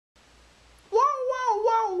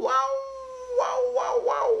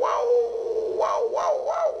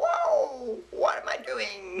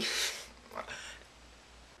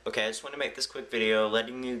Okay, I just want to make this quick video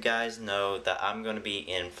letting you guys know that I'm going to be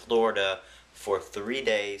in Florida for 3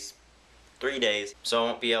 days. 3 days. So I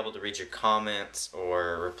won't be able to read your comments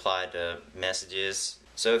or reply to messages.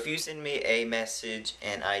 So if you send me a message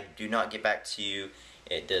and I do not get back to you,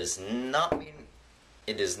 it does not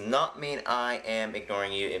mean I am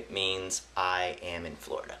ignoring you. It means I am in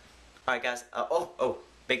Florida. Alright guys,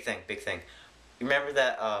 big thing. Remember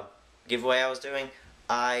that giveaway I was doing?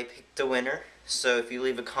 I picked a winner, so if you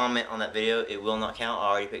leave a comment on that video, it will not count. I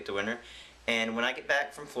already picked a winner. And when I get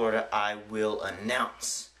back from Florida, I will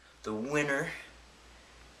announce the winner,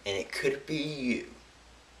 and it could be you.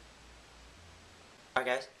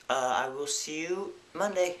 Alright guys, I will see you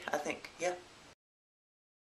Monday, I think. Yeah.